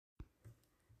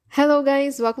Hello,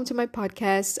 guys. Welcome to my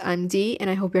podcast. I'm Dee, and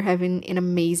I hope you're having an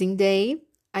amazing day.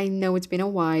 I know it's been a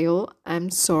while. I'm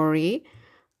sorry.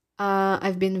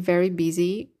 I've been very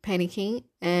busy, panicking,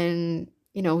 and,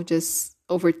 just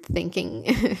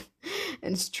overthinking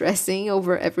and stressing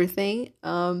over everything.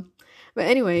 But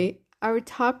anyway, our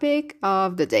topic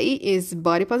of the day is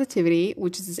body positivity,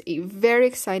 which is a very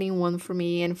exciting one for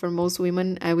me and for most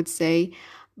women, I would say.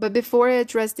 But before I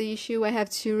address the issue, I have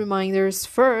two reminders.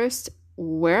 First,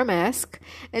 wear a mask.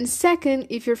 And second,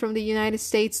 if you're from the United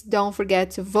States, don't forget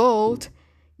to vote.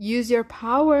 Use your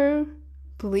power,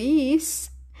 please.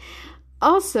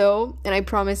 Also, and I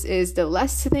promise is the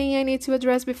last thing I need to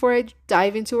address before I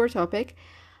dive into our topic.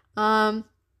 I'm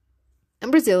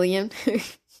Brazilian.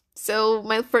 So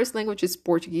my first language is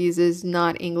Portuguese, is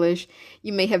not English.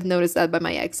 You may have noticed that by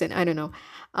my accent. I don't know.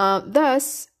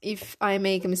 Thus, if I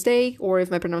make a mistake or if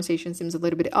my pronunciation seems a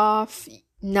little bit off,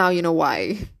 now you know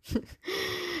why.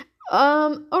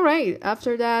 All right.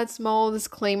 After that small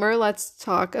disclaimer, let's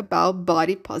talk about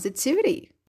body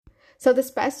positivity. So this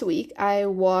past week, I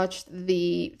watched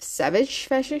the Savage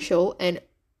fashion show, and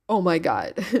oh my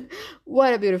God,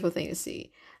 what a beautiful thing to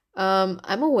see.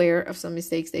 I'm aware of some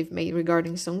mistakes they've made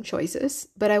regarding some choices,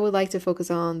 but I would like to focus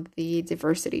on the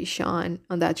diversity shown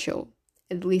on that show,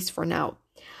 at least for now.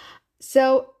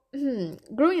 So,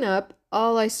 growing up,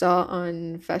 all I saw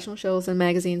on fashion shows and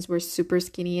magazines were super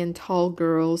skinny and tall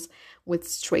girls with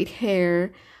straight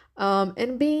hair,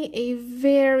 and being a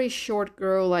very short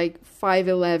girl, like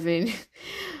 5'11",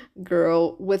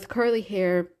 girl with curly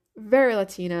hair, very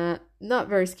Latina, not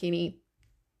very skinny.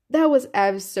 That was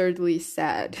absurdly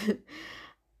sad.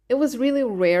 It was really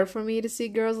rare for me to see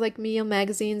girls like me on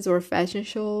magazines or fashion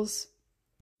shows.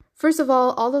 First of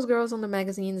all those girls on the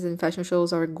magazines and fashion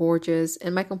shows are gorgeous,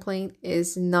 and my complaint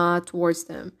is not towards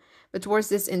them, but towards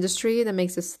this industry that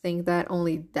makes us think that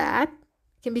only that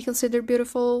can be considered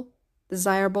beautiful,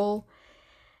 desirable.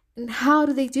 And how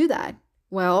do they do that?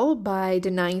 Well, by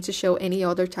denying to show any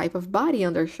other type of body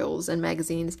on their shows and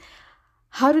magazines.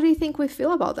 How do they think we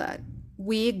feel about that?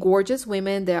 We gorgeous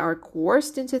women that are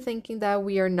coerced into thinking that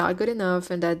we are not good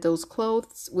enough and that those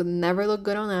clothes would never look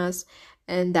good on us,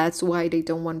 and that's why they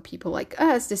don't want people like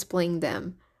us displaying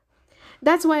them.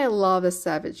 That's why I love the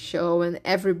Savage show and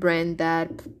every brand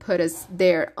that put us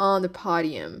there on the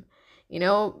podium,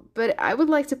 But I would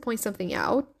like to point something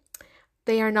out.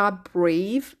 They are not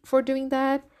brave for doing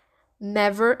that.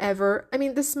 Never, ever. I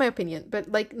mean, this is my opinion,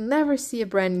 but never see a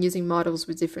brand using models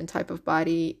with different types of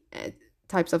body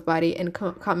and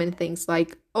comment things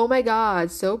like, "Oh my God,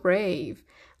 so brave."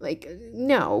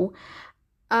 No.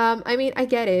 I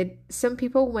get it. Some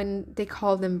people, when they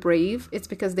call them brave, it's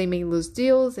because they may lose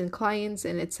deals and clients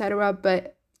and etc.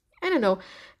 But I don't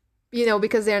know,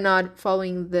 because they're not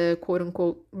following the quote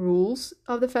unquote rules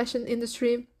of the fashion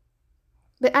industry.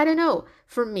 But I don't know.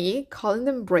 For me, calling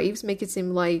them braves make it seem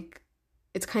like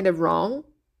it's kind of wrong.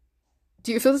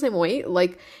 Do you feel the same way?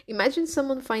 Imagine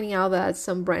someone finding out that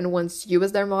some brand wants you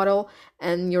as their model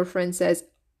and your friend says,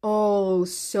 "Oh,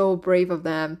 so brave of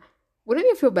them." Wouldn't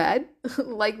you feel bad?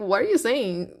 What are you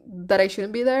saying? That I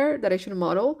shouldn't be there? That I shouldn't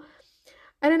model?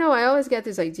 I don't know. I always get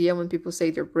this idea when people say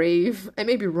they're brave. I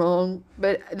may be wrong,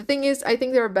 but the thing is, I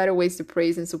think there are better ways to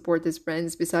praise and support these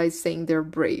brands besides saying they're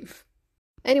brave.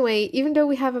 Anyway, even though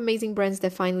we have amazing brands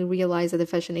that finally realize that the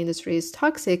fashion industry is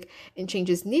toxic and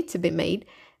changes need to be made,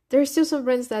 there are still some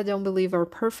brands that don't believe our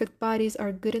perfect bodies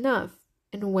are good enough.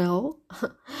 And well,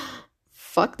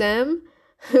 fuck them.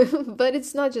 But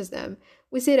it's not just them.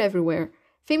 We see it everywhere.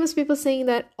 Famous people saying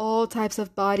that all types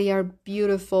of body are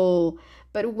beautiful.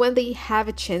 But when they have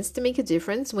a chance to make a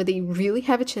difference, when they really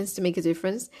have a chance to make a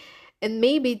difference, and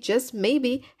maybe, just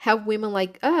maybe, have women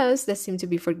like us that seem to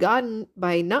be forgotten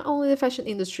by not only the fashion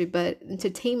industry, but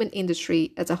entertainment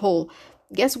industry as a whole,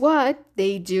 guess what?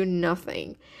 They do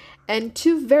nothing. And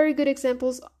two very good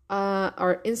examples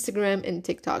are Instagram and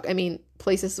TikTok. I mean,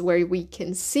 places where we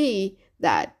can see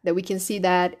that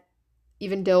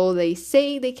even though they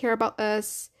say they care about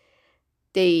us,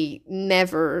 they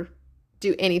never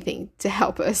do anything to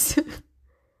help us.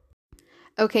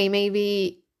 Okay,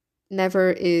 maybe never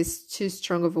is too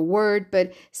strong of a word,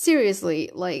 but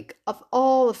seriously, of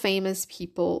all the famous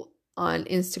people on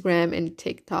Instagram and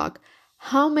TikTok,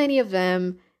 how many of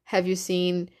them have you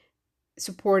seen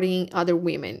supporting other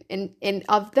women? And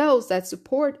of those that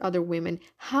support other women,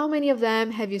 how many of them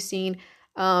have you seen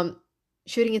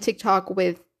shooting a TikTok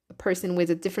with a person with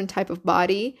a different type of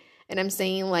body? And I'm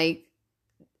saying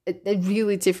a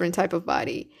really different type of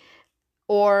body,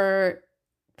 or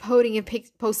posting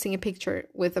a picture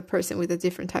with a person with a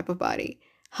different type of body.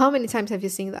 How many times have you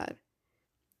seen that?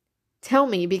 Tell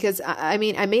me, because I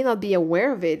mean, I may not be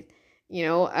aware of it.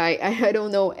 I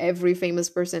don't know every famous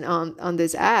person on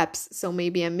these apps, so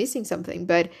maybe I'm missing something.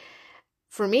 But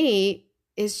for me,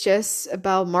 it's just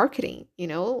about marketing,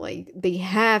 like they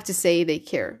have to say they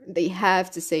care. They have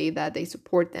to say that they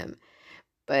support them.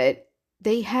 But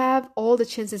they have all the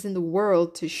chances in the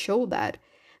world to show that.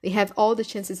 They have all the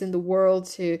chances in the world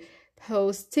to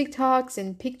post TikToks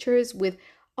and pictures with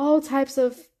all types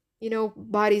of,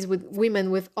 bodies, with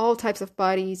women with all types of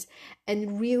bodies,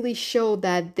 and really show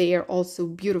that they are also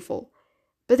beautiful.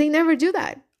 But they never do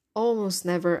that. Almost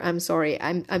never. I'm sorry.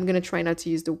 I'm going to try not to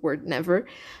use the word never,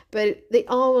 but they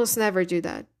almost never do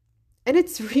that. And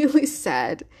it's really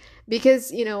sad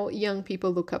because, young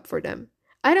people look up for them.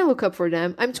 I don't look up for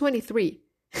them. I'm 23.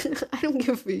 I don't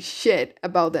give a shit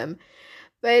about them.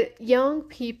 But young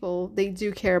people, they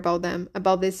do care about them,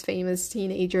 about these famous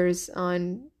teenagers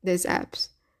on these apps.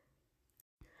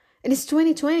 And it's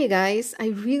 2020, guys. I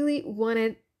really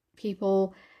wanted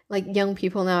people, like young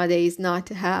people nowadays, not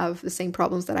to have the same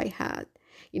problems that I had.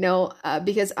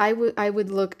 Because I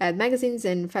would look at magazines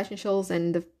and fashion shows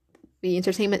and the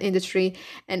entertainment industry,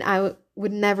 and I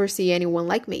would never see anyone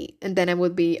like me. And then I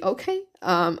would be, okay,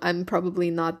 I'm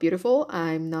probably not beautiful.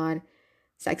 I'm not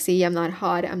sexy. I'm not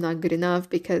hot. I'm not good enough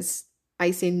because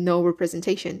I see no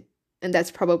representation. And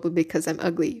that's probably because I'm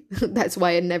ugly. That's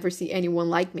why I never see anyone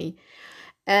like me.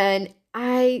 And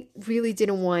I really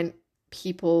didn't want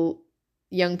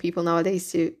young people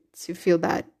nowadays to feel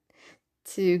that,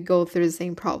 to go through the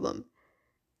same problem.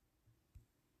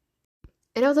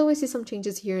 And although I see some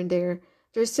changes here and there,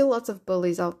 there's still lots of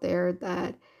bullies out there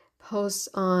that post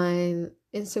on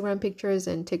Instagram pictures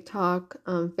and TikTok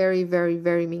very, very,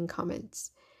 very mean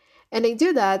comments. And they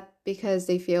do that because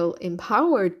they feel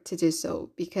empowered to do so,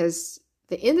 because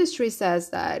the industry says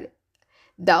that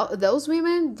those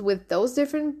women with those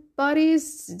different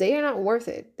bodies, they are not worth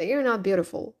it. They are not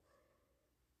beautiful.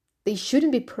 They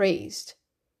shouldn't be praised.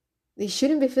 They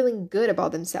shouldn't be feeling good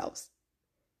about themselves.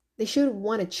 They should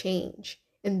want to change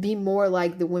and be more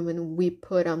like the women we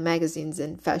put on magazines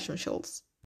and fashion shows.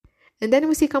 And then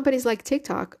we see companies like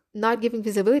TikTok not giving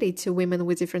visibility to women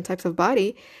with different types of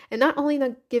body, and not only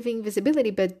not giving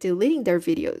visibility, but deleting their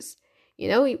videos.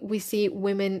 We see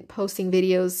women posting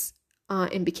videos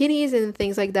in bikinis and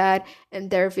things like that, and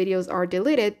their videos are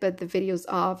deleted, but the videos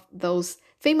of those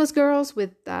famous girls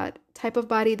with that type of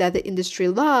body that the industry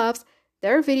loves,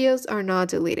 their videos are not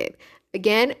deleted.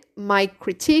 Again, my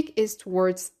critique is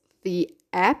towards the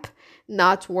app,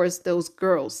 not towards those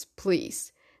girls,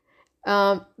 please.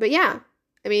 But yeah,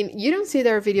 I mean, you don't see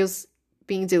their videos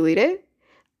being deleted.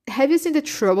 Have you seen the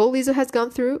trouble Lisa has gone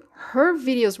through? Her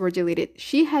videos were deleted.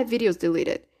 She had videos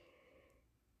deleted.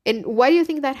 And why do you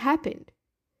think that happened?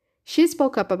 She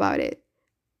spoke up about it.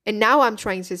 And now I'm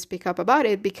trying to speak up about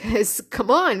it because,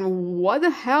 come on, what the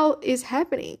hell is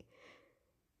happening?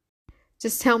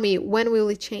 Just tell me, when will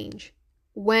it change?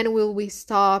 When will we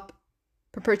stop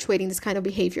perpetuating this kind of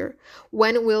behavior?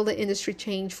 When will the industry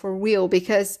change for real?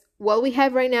 Because what we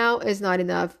have right now is not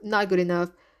enough, not good enough,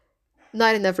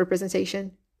 not enough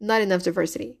representation, not enough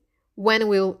diversity. When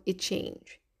will it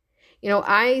change?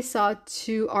 I saw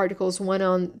 2 articles, one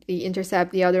on The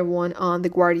Intercept, the other one on The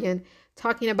Guardian,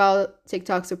 talking about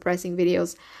TikTok suppressing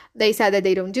videos. They said that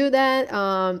they don't do that,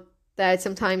 that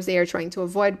sometimes they are trying to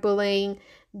avoid bullying,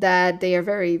 that they are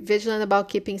very vigilant about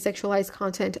keeping sexualized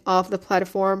content off the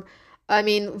platform. I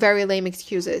mean, very lame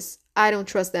excuses. I don't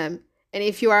trust them. And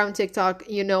if you are on TikTok,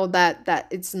 you know that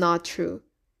it's not true.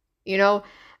 And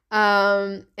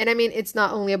I mean, it's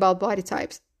not only about body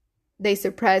types. They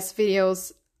suppress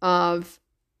videos of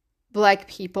Black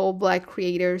people, Black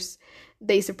creators.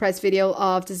 They suppress video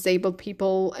of disabled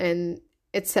people and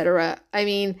etc. I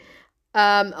mean,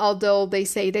 although they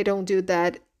say they don't do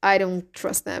that, I don't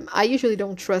trust them. I usually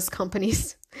don't trust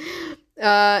companies,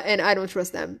 and I don't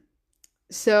trust them.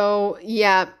 So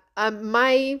yeah,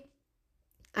 my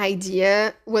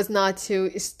idea was not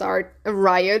to start a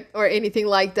riot or anything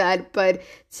like that, but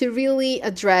to really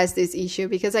address this issue,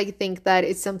 because I think that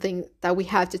it's something that we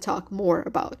have to talk more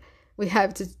about. We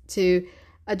have to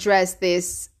address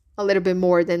this a little bit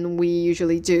more than we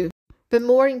usually do. But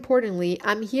more importantly,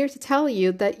 I'm here to tell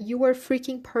you that you are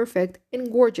freaking perfect and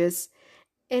gorgeous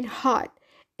and hot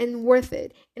and worth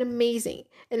it and amazing.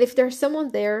 And if there's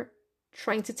someone there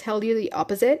trying to tell you the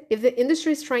opposite, if the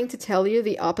industry is trying to tell you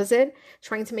the opposite,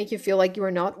 trying to make you feel like you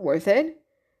are not worth it,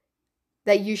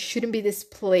 that you shouldn't be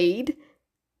displayed,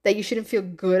 that you shouldn't feel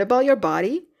good about your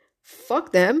body,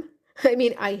 fuck them. I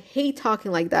mean, I hate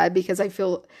talking like that because I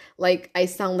feel like I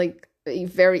sound like a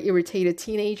very irritated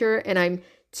teenager and I'm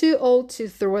too old to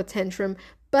throw a tantrum.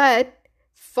 But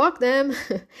fuck them.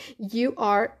 You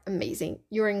are amazing.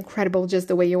 You're incredible just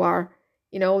the way you are.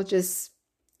 Just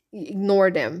ignore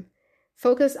them.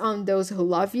 Focus on those who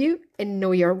love you and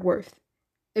know your worth.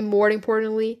 And more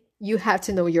importantly, you have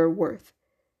to know your worth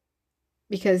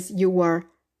because you are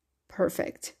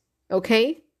perfect.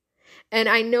 Okay? And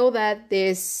I know that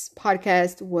this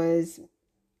podcast was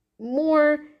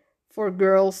more for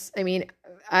girls. I mean,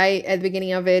 at the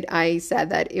beginning of it, I said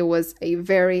that it was a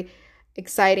very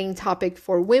exciting topic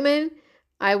for women.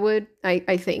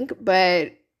 I think,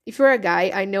 but if you're a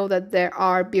guy, I know that there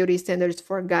are beauty standards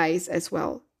for guys as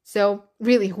well. So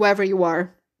really, whoever you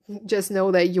are, just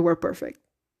know that you are perfect.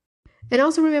 And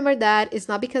also remember that it's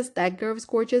not because that girl is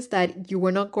gorgeous that you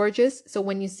were not gorgeous. So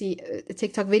when you see a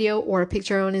TikTok video or a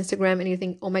picture on Instagram and you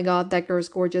think, oh my God, that girl is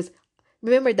gorgeous,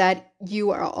 remember that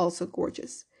you are also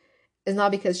gorgeous. It's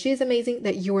not because she's amazing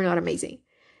that you are not amazing.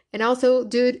 And also,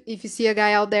 dude, if you see a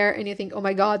guy out there and you think, oh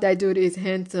my God, that dude is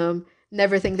handsome,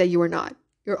 never think that you are not.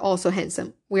 You're also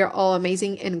handsome. We are all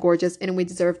amazing and gorgeous, and we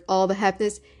deserve all the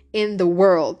happiness in the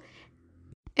world.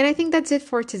 And I think that's it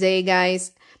for today,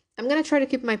 guys. I'm going to try to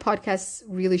keep my podcasts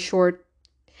really short.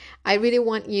 I really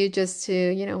want you just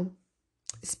to,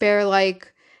 spare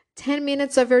like 10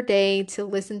 minutes of your day to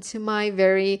listen to my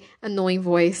very annoying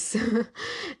voice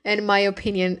and my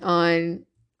opinion on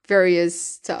various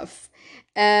stuff.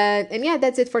 And yeah,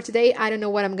 that's it for today. I don't know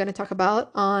what I'm going to talk about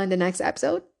on the next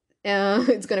episode.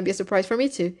 It's going to be a surprise for me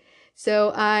too.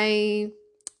 So I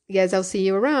guess I'll see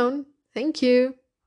you around. Thank you.